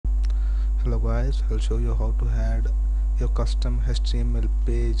Hello guys, I'll show you how to add your custom HTML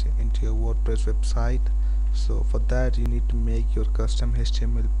page into your WordPress website. So for that you need to make your custom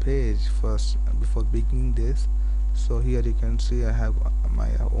HTML page first before beginning this. So here you can see I have my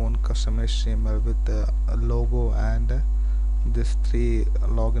own custom HTML with a logo and these three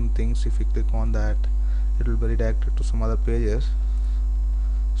login things. If you click on that, it will be redirected to some other pages.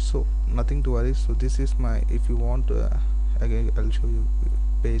 So nothing to worry. So this is my, if you want again I'll show you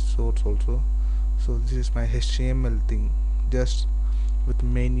page source also. So this is my HTML thing, just with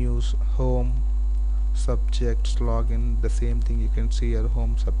menus, home, subjects, login, the same thing you can see here,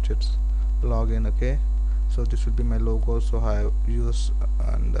 home, subjects, login. Okay, so this will be my logo, so I use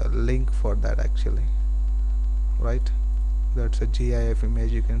and link for that actually, right? That's a GIF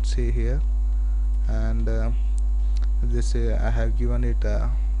image you can see here, and this I have given it the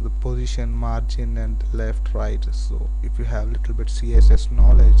position, margin and left, right. So if you have little bit CSS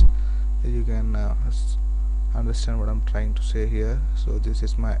knowledge, you can understand what I'm trying to say here. So this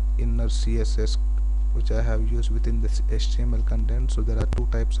is my inner CSS which I have used within this HTML content. So there are two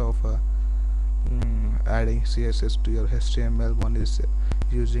types of adding CSS to your HTML. One is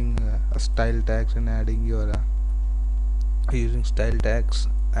using style tags and adding your using style tags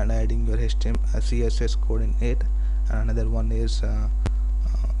and adding your HTML CSS code in it. And another one is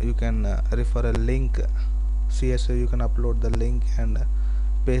you can refer a link CSS. You can upload the link and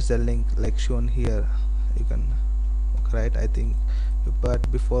paste the link like shown here. You can, right? I think,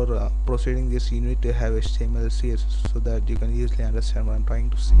 but before proceeding this, you need to have HTML CSS so that you can easily understand what I'm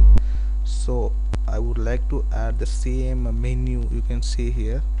trying to say. So I would like to add the same menu you can see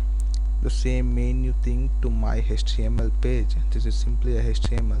here, the same menu thing to my HTML page. This is simply a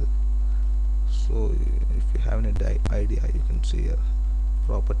HTML. So if you have any idea, you can see here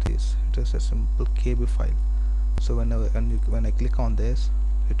properties. It is a simple KB file. So when I click on this,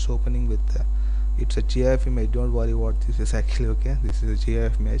 it's opening with it's a GIF image. Don't worry what this is actually. Okay, this is a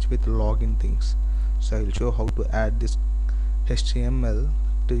GIF image with login things. So I will show how to add this HTML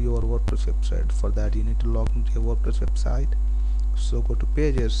to your WordPress website. For that you need to log into your WordPress website. So go to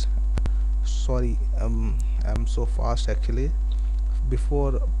pages. Sorry, I'm so fast actually.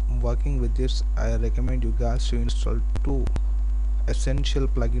 Before working with this, I recommend you guys to install two essential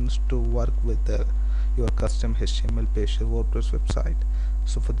plugins to work with your custom HTML page, your WordPress website.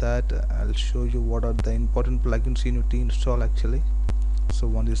 So for that I'll show you what are the important plugins you need to install actually. So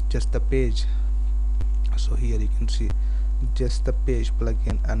one is just the page. So here you can see just the page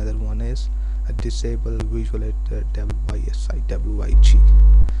plugin. Another one is a disable visual editor WYG.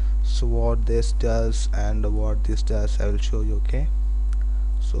 So what this does and what this does I will show you. Okay,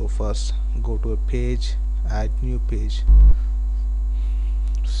 so first go to a page, add new page.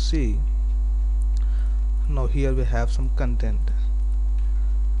 See, now here we have some content.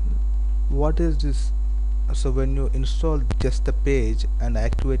 What is this? So when you install just the page and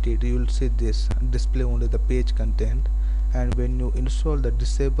activate it, you will see this display only the page content. And when you install the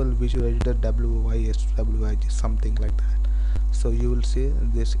disable visual editor WYG something like that, so you will see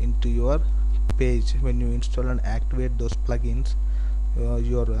this into your page. When you install and activate those plugins,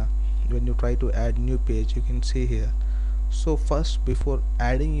 when you try to add new page, you can see here. So first, before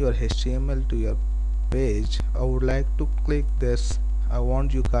adding your HTML to your page, I would like to click this. I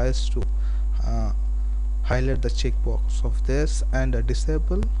want you guys to highlight the checkbox of this and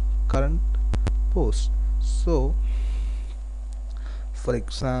disable current post. So for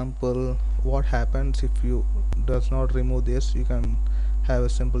example, what happens if you does not remove this? You can have a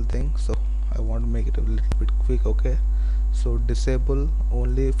simple thing. So I want to make it a little bit quick. Okay, so disable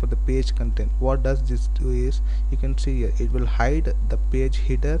only for the page content. What does this do is, you can see here it will hide the page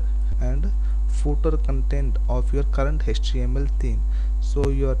header and footer content of your current HTML theme. So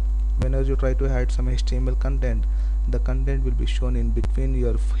whenever you try to hide some HTML content, the content will be shown in between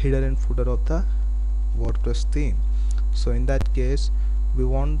your header and footer of the WordPress theme. So in that case, we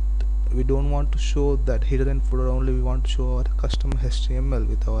don't want to show that header and footer only. We want to show our custom HTML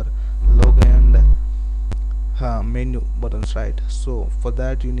with our logo and menu buttons, right? So for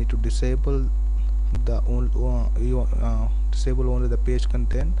that you need to disable the disable only the page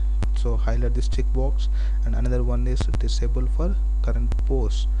content. So highlight this checkbox, and another one is disable for current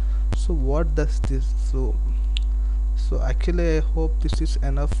post. So what does this? So actually I hope this is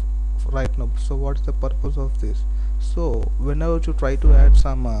enough right now. So what's the purpose of this? So whenever you try to add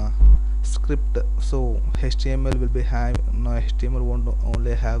some script, so HTML will be HTML won't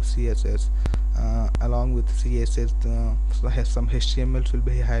only have CSS. Along with CSS, so some HTMLs will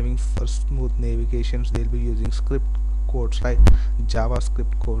be having for smooth navigations. They'll be using script codes, right?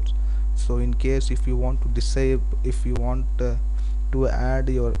 JavaScript codes. So in case if you want to disable, if you want to add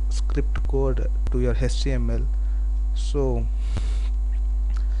your script code to your HTML. So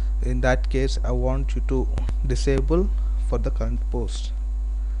in that case I want you to disable for the current post.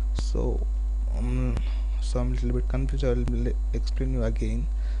 So I'm a little bit confused. I will explain you again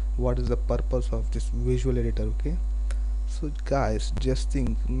what is the purpose of this visual editor. Okay, so guys, just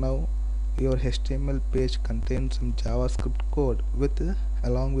think now your HTML page contains some JavaScript code with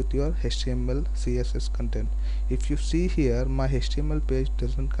along with your HTML CSS content. If you see here, my HTML page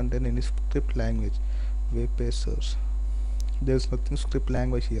doesn't contain any script language. Web page source, there's nothing script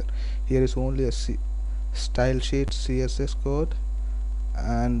language here. Here is only a style sheet CSS code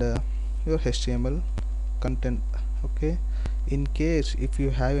and your HTML content. Okay, in case if you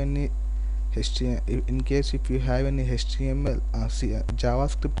have any HTML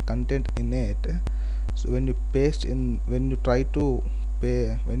JavaScript content in it, so when you paste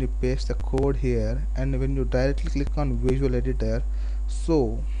the code here and when you directly click on visual editor,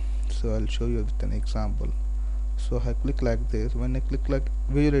 so I'll show you with an example. So I click like this. When I click like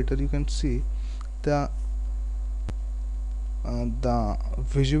visual editor, you can see the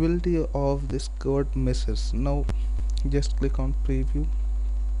visibility of this code misses. Now just click on preview.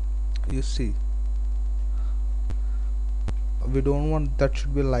 You see, we don't want that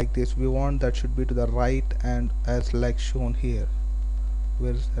should be like this. We want that should be to the right and as like shown here.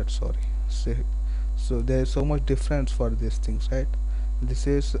 Where is that? Sorry. So there is so much difference for these things, right? This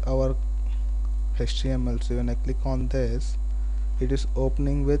is our HTML. So when I click on this, it is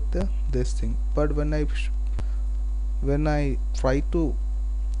opening with this thing. But when I try to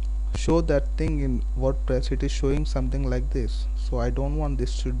show that thing in WordPress, it is showing something like this. So I don't want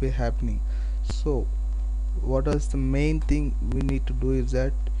this should be happening. So what is the main thing we need to do is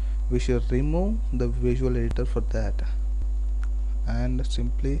that we should remove the visual editor for that and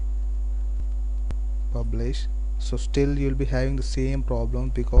simply publish. So still you'll be having the same problem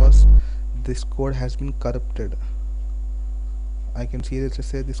because this code has been corrupted. I can see that, let's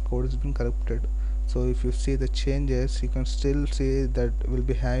say this code has been corrupted. So if you see the changes, you can still see that we'll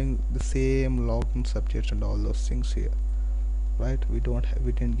be having the same login subject and all those things here, right? We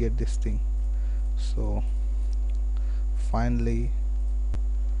didn't get this thing. So finally,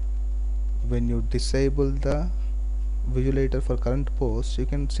 when you disable the visual editor for current post, you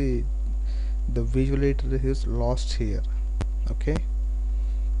can see the visual editor is lost here. Okay,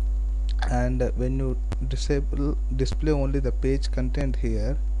 and when you display only the page content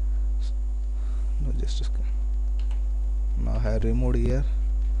here, no, just now I have removed here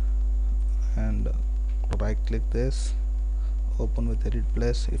and right click this, open with edit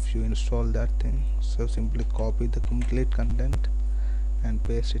plus. If you install that thing, so simply copy the complete content and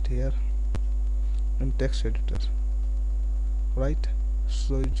paste it here in text editor, right?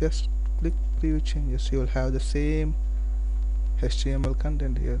 So you just click preview changes, you will have the same HTML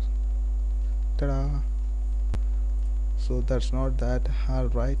content here. Ta-da! So that's not that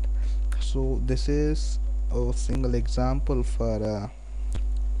hard, right? So this is a single example for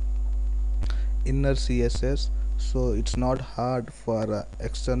inner CSS. So it's not hard for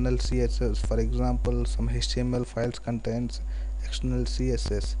external CSS. For example, some HTML files contains external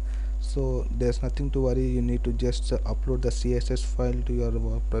CSS. So there's nothing to worry. You need to just upload the CSS file to your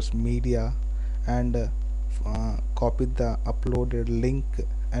WordPress media and copy the uploaded link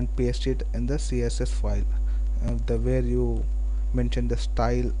and paste it in the CSS file, the where you mention the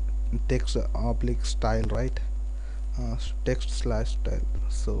style, text oblique style, right? Text/style.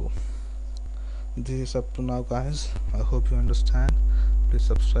 So this is up to now, guys. I hope you understand. Please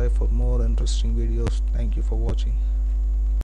subscribe for more interesting videos. Thank you for watching.